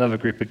with and another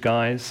group of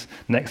guys.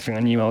 Next thing I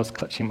knew, I was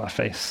clutching my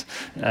face.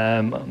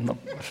 I don't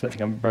think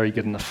I'm very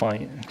good in a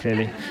fight,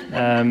 clearly.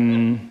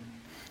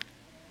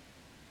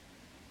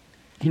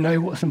 You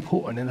know what's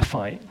important in a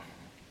fight?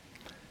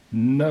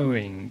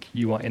 Knowing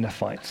you are in a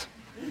fight.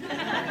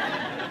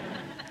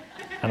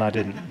 And I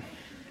didn't.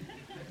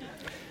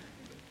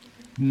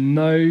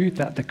 Know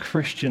that the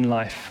Christian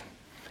life,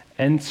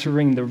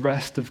 entering the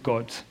rest of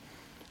God,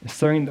 is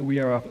something that we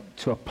are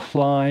to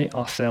apply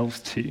ourselves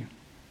to.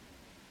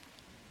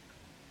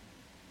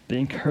 The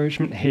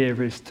encouragement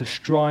here is to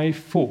strive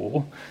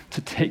for,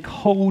 to take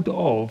hold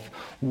of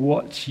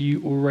what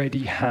you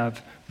already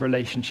have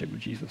relationship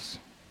with Jesus.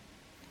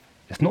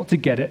 It's not to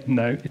get it,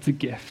 no, it's a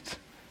gift.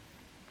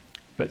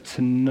 But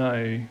to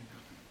know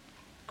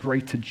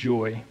greater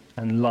joy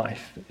and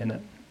life in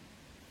it.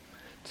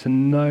 To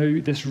know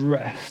this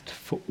rest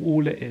for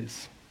all it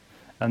is,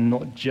 and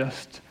not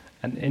just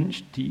an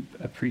inch-deep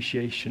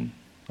appreciation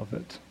of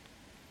it.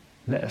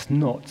 Let us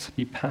not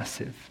be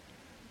passive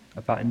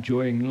about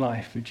enjoying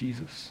life with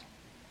Jesus,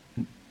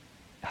 and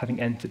having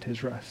entered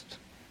his rest.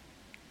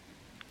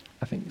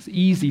 I think it's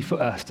easy for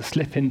us to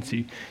slip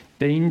into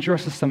the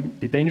dangerous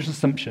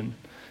assumption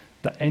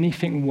that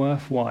anything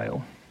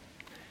worthwhile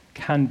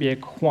can be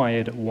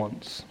acquired at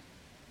once.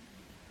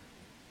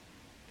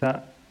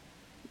 That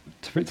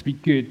for it to be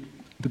good,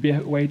 there'll be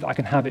a way that I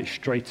can have it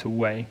straight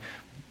away.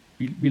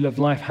 We love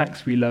life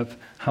hacks. We love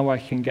how I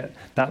can get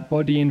that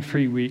body in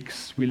 3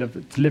 weeks. We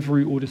love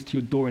delivery orders to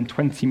your door in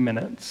 20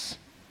 minutes.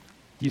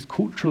 These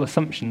cultural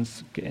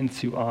assumptions get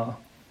into our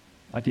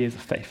ideas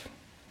of faith.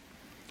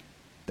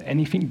 That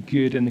anything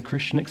good in the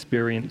Christian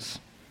experience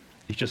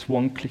is just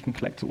one click and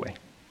collect away.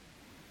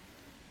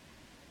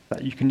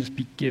 That you can just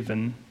be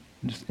given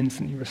and just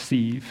instantly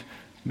receive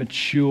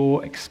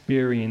mature,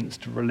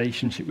 experienced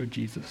relationship with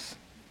Jesus.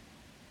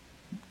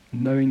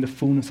 Knowing the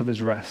fullness of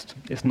his rest.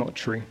 It's not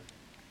true.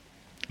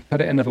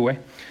 Put it another way.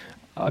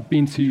 I'm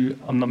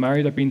not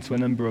married, I've been to a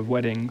number of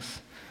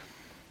weddings.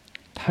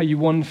 Tell you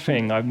one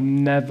thing I've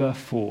never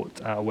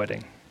thought at a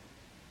wedding.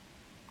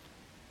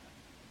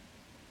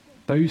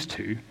 Those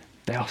two,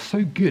 they are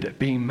so good at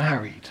being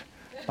married.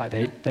 Like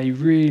they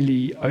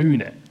really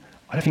own it.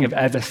 I don't think I've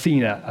ever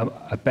seen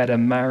a better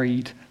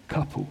married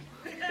couple.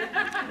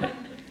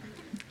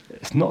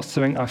 It's not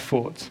something I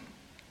thought.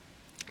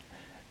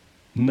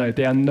 No,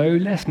 they are no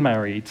less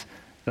married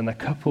than a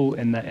couple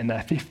in their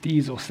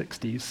 50s or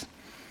 60s.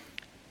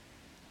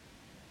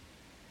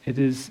 It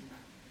is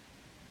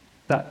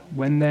that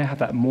when they have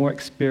that more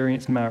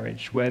experienced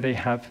marriage, where they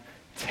have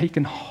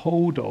taken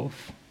hold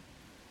of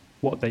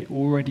what they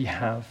already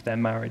have, their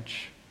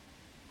marriage,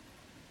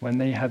 when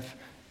they have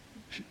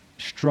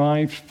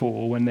strived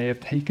for, when they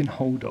have taken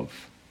hold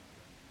of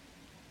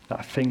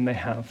that thing they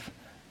have,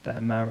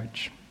 their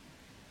marriage.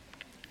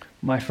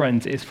 My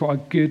friends, it's for our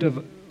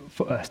good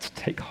for us to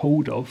take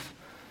hold of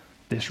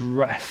this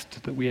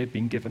rest that we have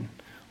been given.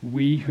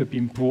 We who have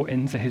been brought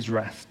into his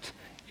rest,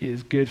 it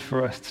is good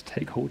for us to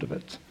take hold of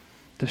it,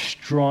 to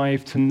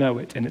strive to know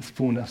it in its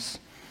fullness,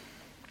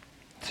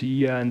 to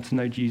yearn to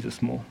know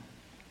Jesus more.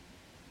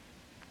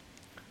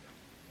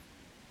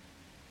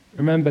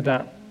 Remember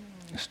that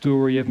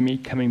story of me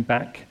coming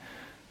back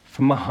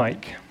from a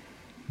hike,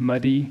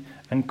 muddy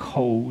and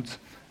cold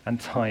and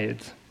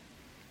tired.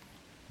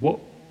 What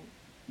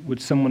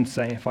would someone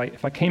say if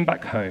I came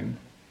back home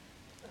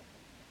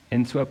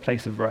into a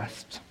place of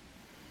rest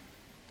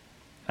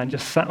and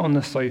just sat on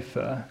the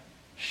sofa,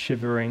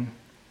 shivering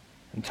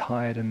and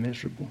tired and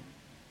miserable?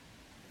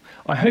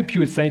 I hope you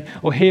would say,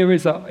 "Oh, here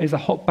is a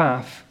hot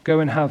bath,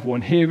 go and have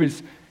one. Here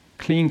is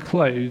clean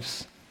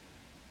clothes,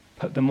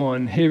 put them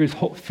on. Here is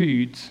hot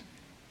food,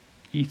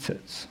 eat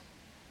it."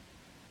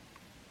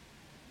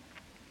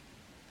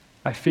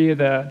 I fear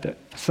that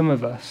some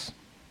of us,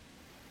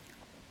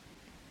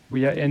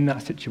 we are in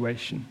that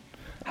situation.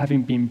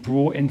 Having been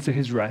brought into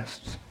his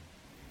rest,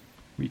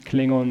 we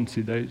cling on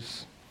to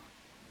those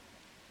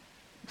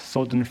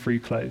sodden-free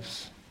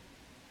clothes,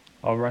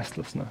 our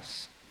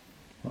restlessness,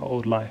 our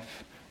old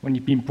life. When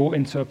you've been brought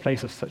into a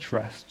place of such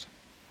rest,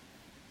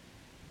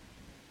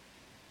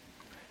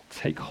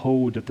 take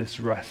hold of this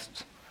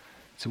rest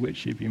to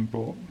which you've been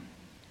brought.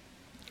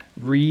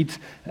 Read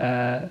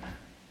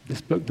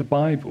this book, the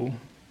Bible,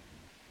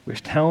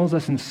 which tells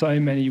us in so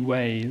many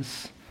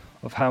ways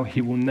of how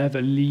he will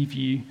never leave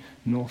you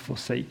nor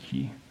forsake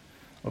you,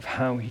 of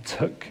how he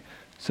took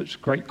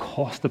such great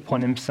cost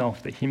upon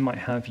himself that he might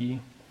have you,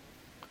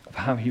 of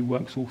how he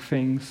works all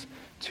things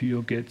to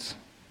your good.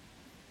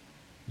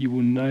 You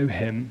will know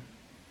him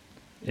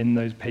in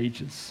those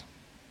pages.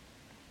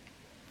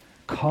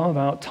 Carve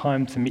out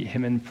time to meet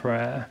him in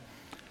prayer.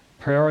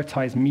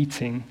 Prioritize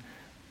meeting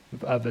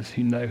with others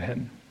who know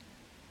him.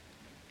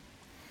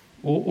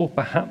 Or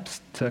perhaps,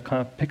 to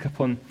kind of pick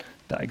up on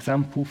that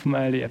example from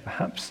earlier,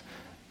 perhaps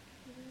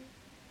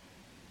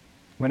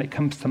when it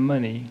comes to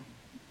money,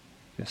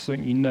 there's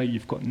something you know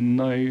you've got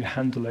no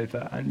handle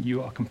over and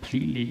you are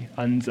completely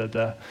under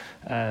the,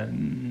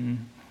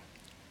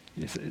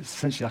 it's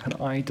essentially like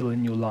an idol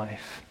in your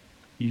life.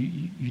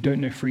 You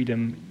don't know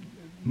freedom,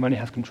 money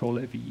has control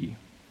over you.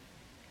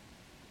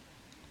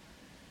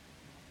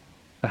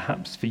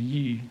 Perhaps for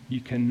you,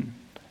 you can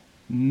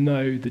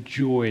know the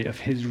joy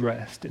of his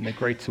rest in a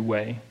greater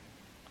way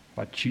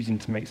by choosing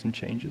to make some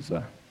changes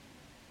there.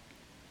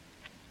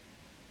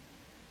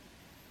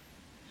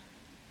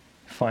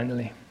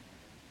 Finally,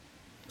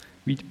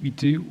 we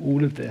do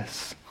all of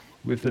this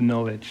with the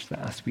knowledge that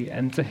as we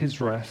enter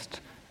his rest,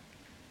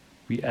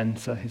 we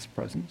enter his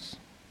presence.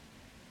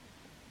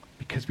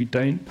 Because we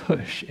don't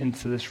push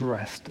into this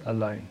rest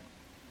alone.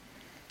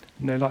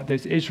 You know, like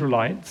those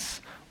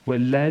Israelites were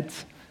led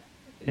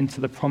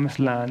into the promised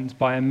land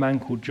by a man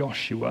called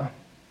Joshua,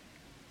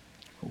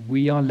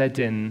 we are led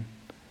in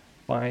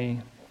by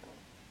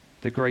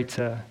the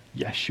greater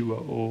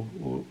Yeshua,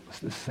 or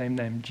the same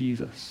name,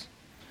 Jesus,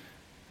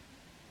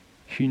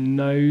 who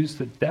knows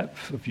the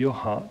depth of your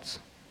heart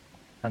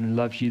and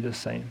loves you the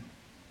same,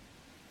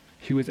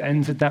 who has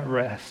entered that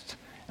rest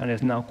and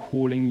is now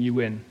calling you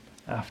in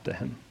after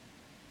him.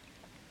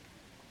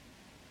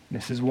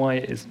 This is why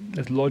it is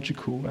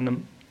logical,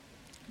 and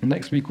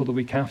next week or the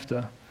week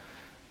after,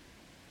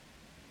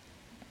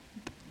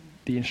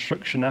 the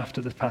instruction after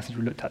the passage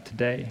we looked at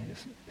today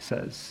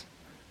says,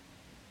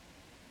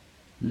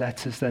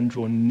 "Let us then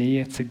draw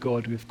near to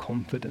God with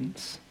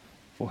confidence,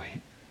 for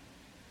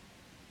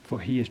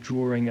he is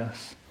drawing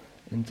us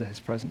into his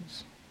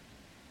presence."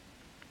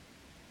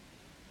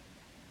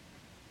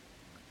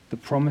 The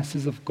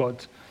promises of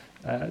God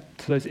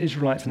to those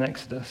Israelites in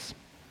Exodus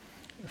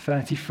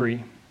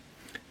 33,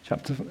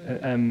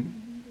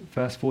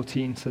 verse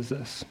 14 says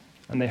this,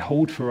 "And they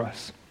hold for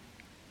us,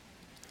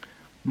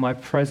 my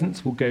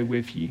presence will go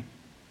with you,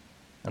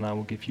 and I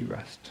will give you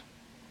rest."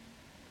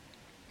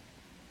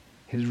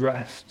 His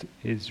rest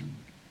is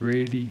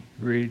really,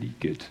 really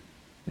good.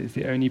 It's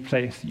the only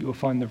place that you will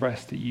find the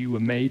rest that you were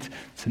made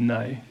to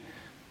know.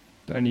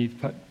 The only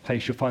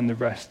place you'll find the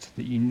rest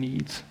that you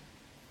need.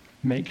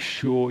 Make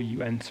sure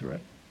you enter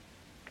it.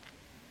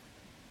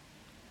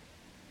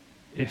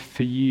 If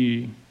for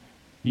you,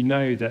 you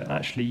know that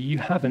actually you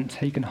haven't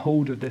taken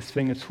hold of this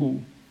thing at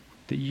all,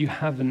 that you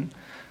haven't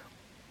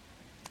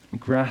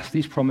grasped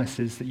these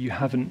promises, that you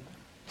haven't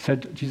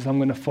said, "Jesus, I'm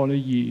going to follow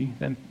you,"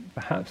 then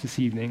perhaps this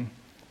evening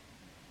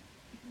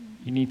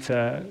you need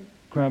to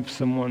grab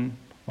someone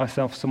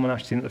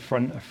actually at the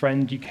front, a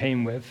friend you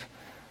came with,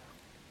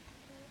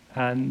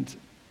 and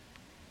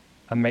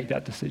make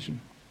that decision.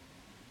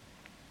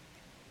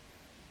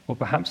 Or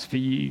perhaps for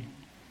you,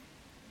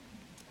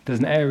 there's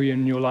an area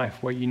in your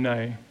life where you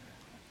know,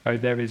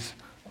 there is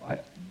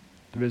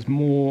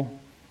more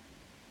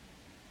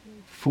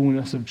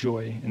fullness of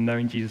joy in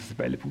knowing Jesus is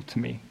available to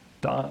me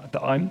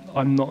that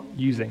I'm not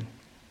using.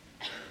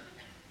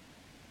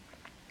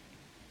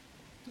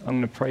 I'm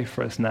going to pray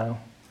for us now,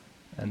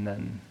 and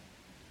then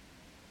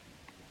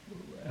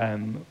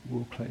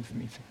we'll close the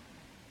meeting.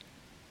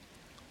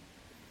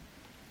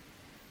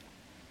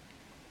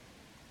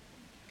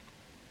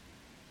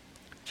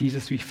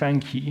 Jesus, we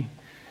thank you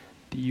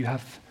that you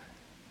have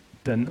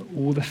done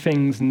all the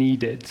things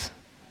needed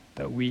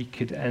that we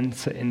could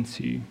enter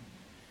into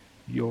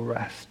your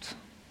rest,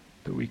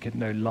 that we could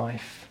know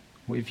life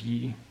with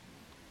you,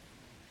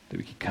 that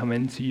we could come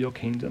into your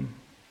kingdom.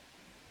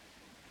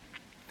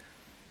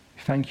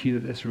 We thank you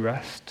that this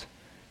rest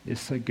is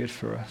so good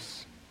for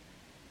us.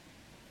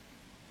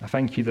 I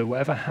thank you that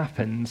whatever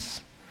happens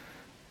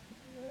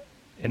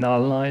in our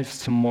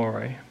lives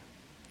tomorrow,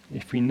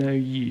 if we know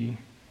you,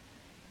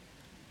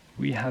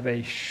 we have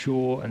a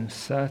sure and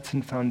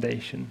certain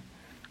foundation,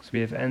 because we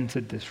have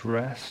entered this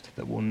rest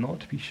that will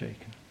not be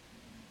shaken.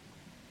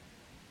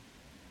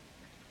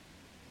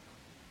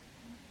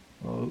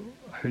 Oh,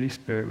 Holy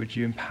Spirit, would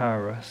you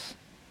empower us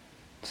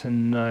to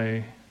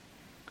know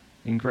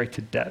in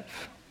greater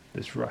depth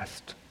this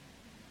rest?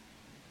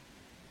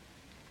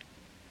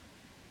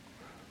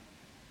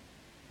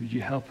 Would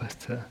you help us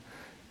to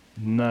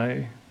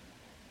know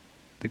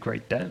the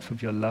great depth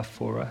of your love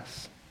for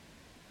us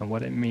and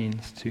what it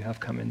means to have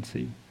come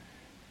into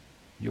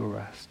your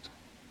rest?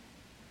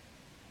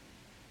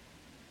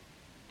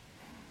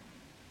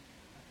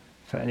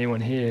 For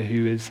anyone here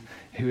who is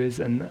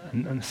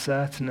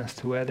uncertain as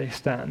to where they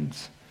stand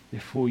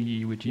before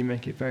you, would you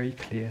make it very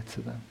clear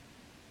to them?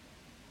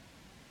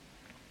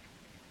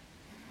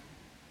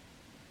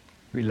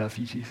 We love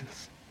you,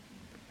 Jesus.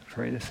 I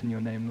pray this in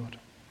your name, Lord.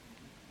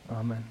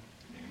 Amen.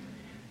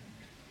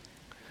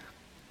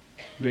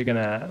 We're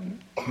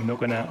not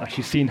gonna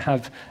actually soon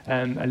have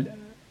a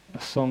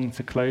song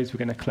to close. We're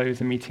going to close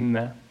the meeting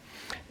there.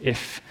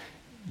 If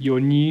you're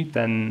new,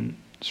 then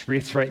just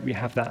reiterate, we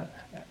have that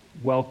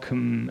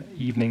welcome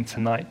evening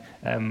tonight,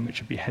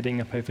 which will be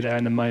heading up over there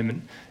in a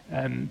moment.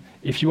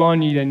 If you are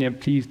new, then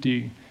please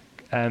do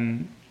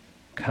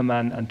come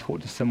and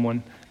talk to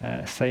someone,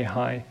 say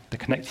hi. The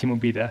Connect team will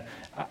be there.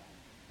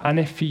 And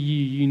if for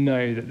you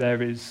know that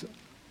there is,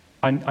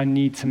 I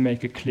need to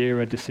make a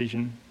clearer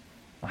decision,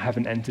 I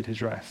haven't entered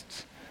his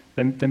rest,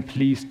 then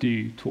please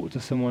do talk to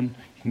someone.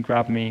 You can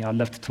grab me. I'd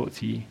love to talk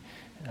to you.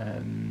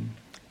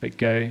 But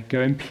go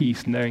in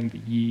peace, knowing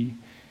that you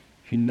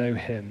who know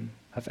him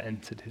have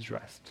entered his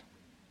rest.